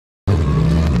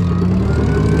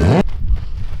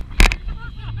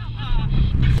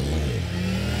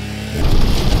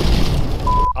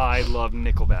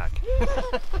Nickelback.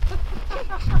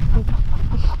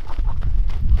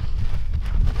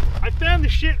 I found the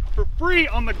shit for free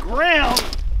on the ground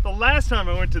the last time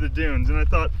I went to the dunes, and I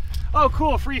thought, oh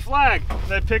cool, free flag.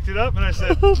 And I picked it up and I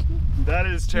said, that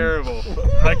is terrible.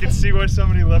 I can see why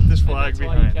somebody left this flag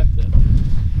behind. Why you kept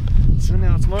it. So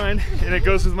now it's mine, and it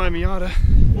goes with my Miata.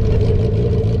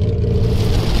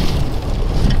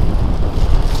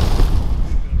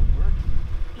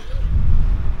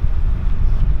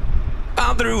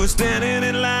 I'm through with standing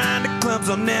in line to clubs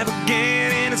I'll never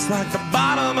get in. It's like the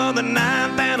bottom of the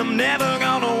ninth and I'm never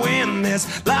gonna win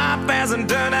this. Life hasn't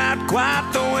turned out quite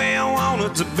the way I want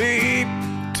it to be.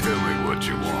 Tell me what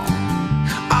you want.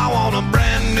 I want a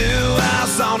brand new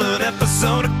house on an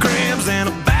episode of Cribs, and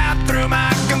a bathroom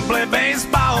I can play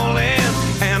baseball in,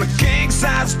 and a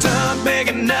king-size tub big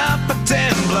enough for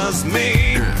 10 plus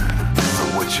me. So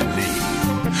what you need?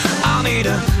 I'll need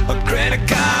a credit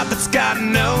card that's got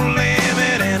no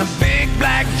limit, and a big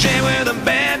black jet with a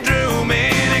bedroom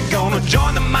in it. Gonna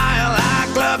join the Mile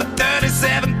High Club at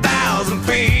 37,000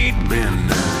 feet. Been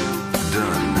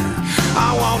done.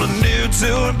 I want a new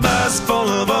tour bus full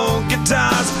of old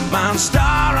guitars, mine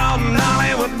star on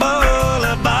Hollywood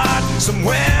Boulevard.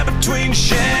 Somewhere between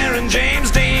Cher and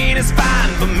James Dean is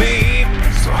fine for me.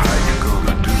 So how you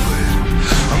gonna do it?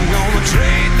 I'm gonna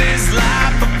trade this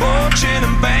life for fortune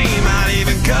and fame. I'd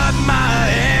even cut my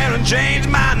hair and change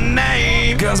my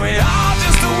name. Cause we all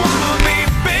just wanna be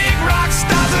big rock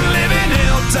stars and live in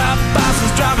hilltop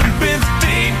bosses, driving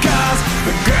 15 cars.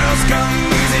 The girls come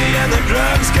easy and the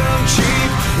drugs come cheap.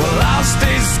 Well, I'll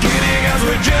stay skinny cause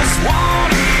we just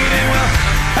won't eat, and we'll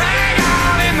hang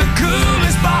out in the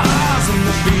coolest bars and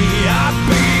the VIP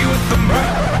with the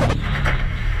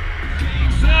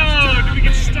So, did we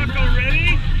get stuck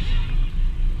already?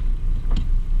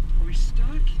 Are we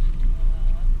stuck?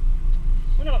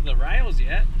 We're not up the rails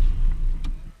yet.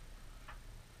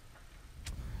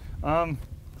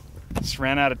 Just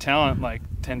ran out of talent like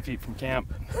 10 feet from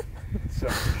camp. So.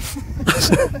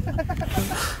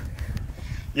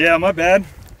 Yeah, my bad.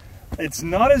 It's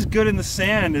not as good in the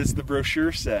sand as the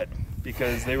brochure said,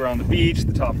 because they were on the beach,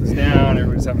 the top was down,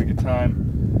 everybody's having a good time.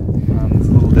 It's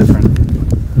a little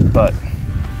different, but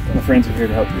my friends are here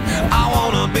to help you now. I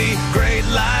wanna be great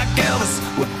like Elvis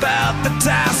without the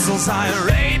tassels. Hire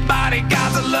 8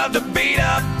 bodyguards that love to beat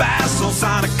up assholes.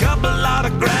 Sign a couple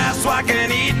autographs so I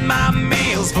can eat my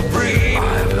meals for free.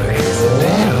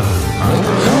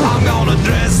 I'm gonna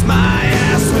dress my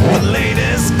ass with the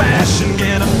latest fashion,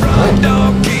 get a front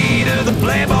door key to the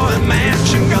Playboy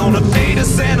Mansion. Gonna date a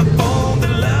centerfold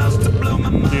that loves to blow my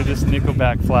mind. Dude, this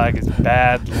Nickelback flag is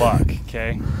bad luck,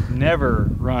 okay? Never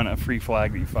run a free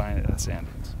flag that you find at sand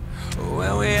dunes.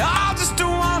 Well, we all just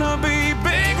wanna be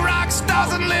big rock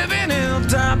stars and live in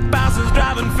hilltop houses,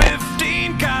 driving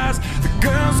 15 cars. The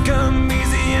girls come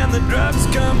easy and the drugs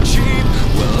come cheap.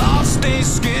 We'll all stay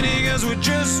skinny cause we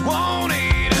just won't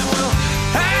eat, and we'll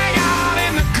hang out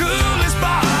in the coolest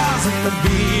bars and the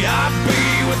VIP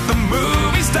with the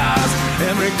movie stars.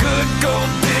 Every good gold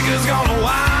digger's gonna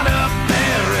wind up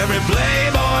there, every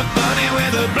playboy bunny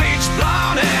with a bleached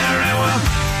blonde hair, and we'll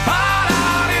hide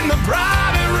out in the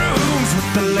private rooms with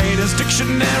the latest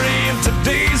dictionary of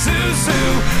today's who's who.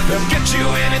 They'll get you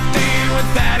anything with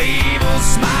that evil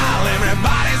smile.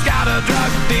 Everybody's got a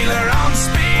drug dealer on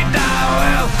speed dial.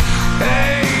 Well,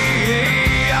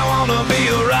 hey, I wanna be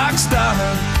a